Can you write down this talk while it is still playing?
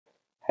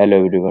Hello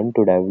everyone,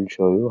 today I will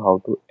show you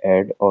how to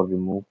add or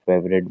remove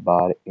favorite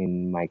bar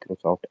in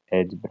Microsoft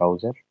Edge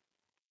browser.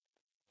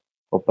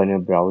 Open your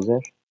browser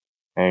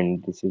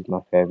and this is my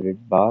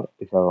favorite bar.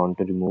 If I want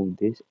to remove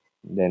this,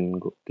 then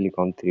click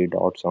on three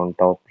dots on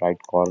top right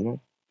corner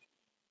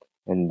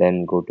and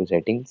then go to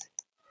settings.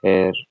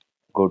 Here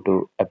go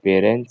to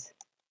appearance.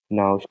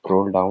 Now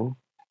scroll down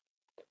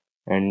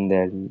and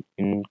then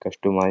in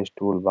customize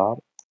toolbar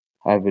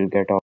I will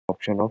get an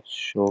option of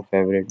show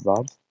favorite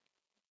bars.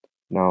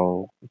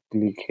 Now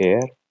click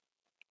here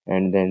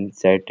and then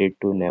set it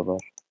to never.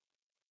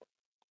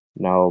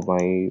 Now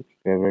my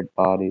favorite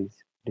bar is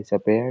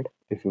disappeared.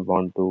 If you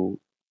want to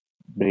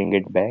bring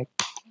it back,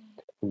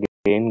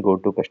 again go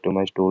to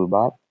customize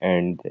toolbar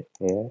and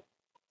here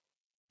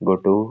go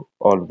to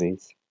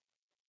always.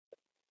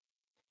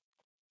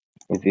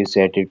 If you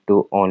set it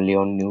to only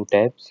on new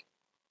tabs,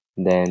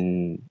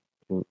 then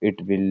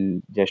it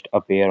will just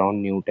appear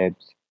on new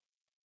tabs.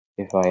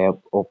 If I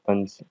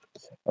open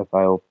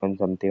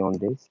something on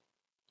this,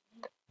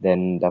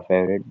 then the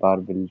favorite bar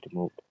will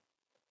remove.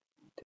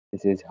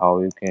 This is how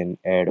you can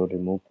add or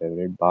remove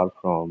favorite bar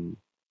from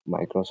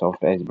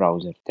Microsoft Edge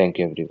browser. Thank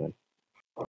you everyone.